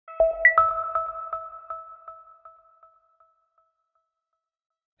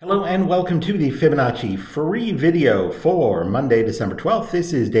Hello and welcome to the Fibonacci free video for Monday, December 12th.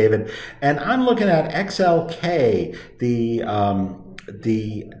 This is David, and I'm looking at XLK, the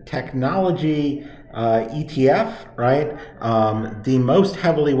technology ETF, right? The most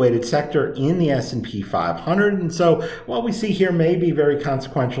heavily weighted sector in the S&P 500. And so what we see here may be very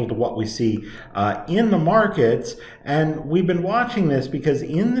consequential to what we see in the markets. And we've been watching this because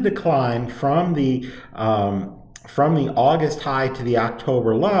in the decline from the August high to the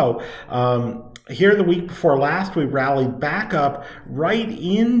October low, here the week before last, we rallied back up right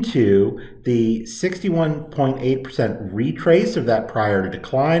into the 61.8% retrace of that prior to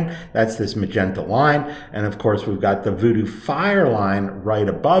decline. That's this magenta line. And of course, we've got the Voodoo fire line right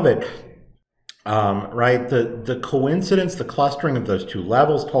above it. Right, the coincidence, the clustering of those two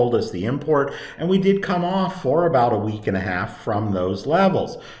levels told us the import, and we did come off for about a week and a half from those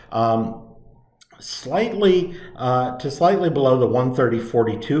levels. Slightly below the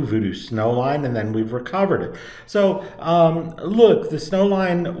 130.42 Voodoo snow line, and then we've recovered it. So look, the snow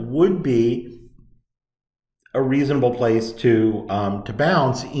line would be a reasonable place to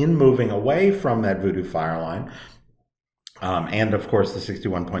bounce in moving away from that Voodoo fire line, and of course the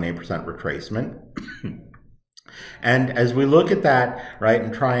 61.8% retracement. And as we look at that, right,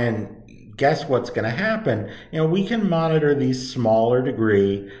 and try and guess what's going to happen, we can monitor these smaller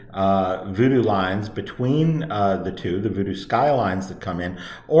degree Voodoo lines between the two, the Voodoo sky lines that come in,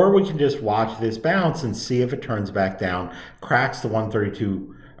 or we can just watch this bounce and see if it turns back down, cracks the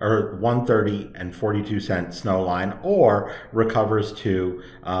 132 or 130 and 42 cent snow line, or recovers to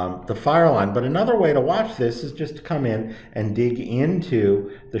the fire line. But another way to watch this is just to come in and dig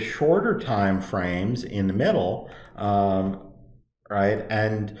into the shorter time frames in the middle, right?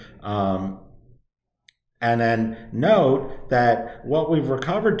 And then note that what we've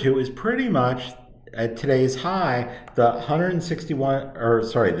recovered to is pretty much at today's high, the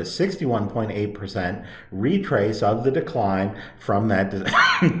 61.8% retrace of the decline from that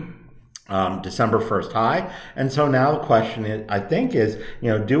December 1st high. And so now the question is, I think, is,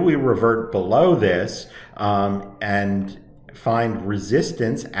 do we revert below this and find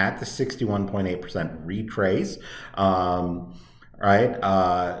resistance at the 61.8% retrace? Right?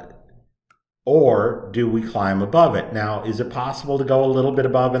 Or do we climb above it? Now, is it possible to go a little bit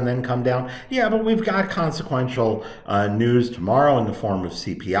above and then come down? Yeah, but we've got consequential news tomorrow in the form of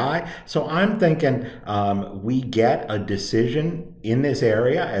CPI. So I'm thinking we get a decision in this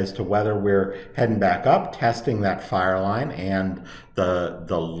area as to whether we're heading back up, testing that fire line and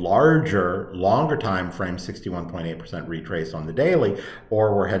the longer time frame 61.8% retrace on the daily,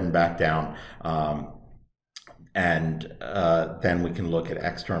 or we're heading back down. And then we can look at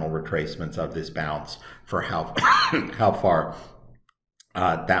external retracements of this bounce for how far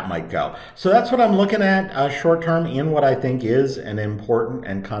that might go. So that's what I'm looking at short term in what I think is an important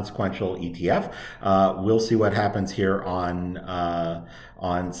and consequential ETF. We'll see what happens here on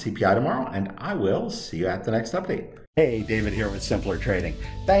CPI tomorrow, and I will see you at the next update. Hey, David here with Simpler Trading.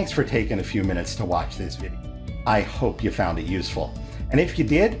 Thanks for taking a few minutes to watch this video. I hope you found it useful. And if you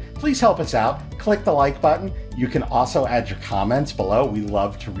did, please help us out. Click the like button. You can also add your comments below. We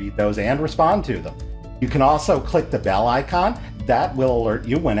love to read those and respond to them. You can also click the bell icon. That will alert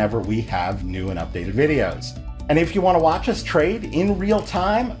you whenever we have new and updated videos. And if you want to watch us trade in real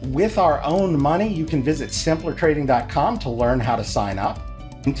time with our own money, you can visit simplertrading.com to learn how to sign up.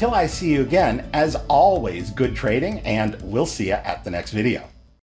 Until I see you again, as always, good trading, and we'll see you at the next video.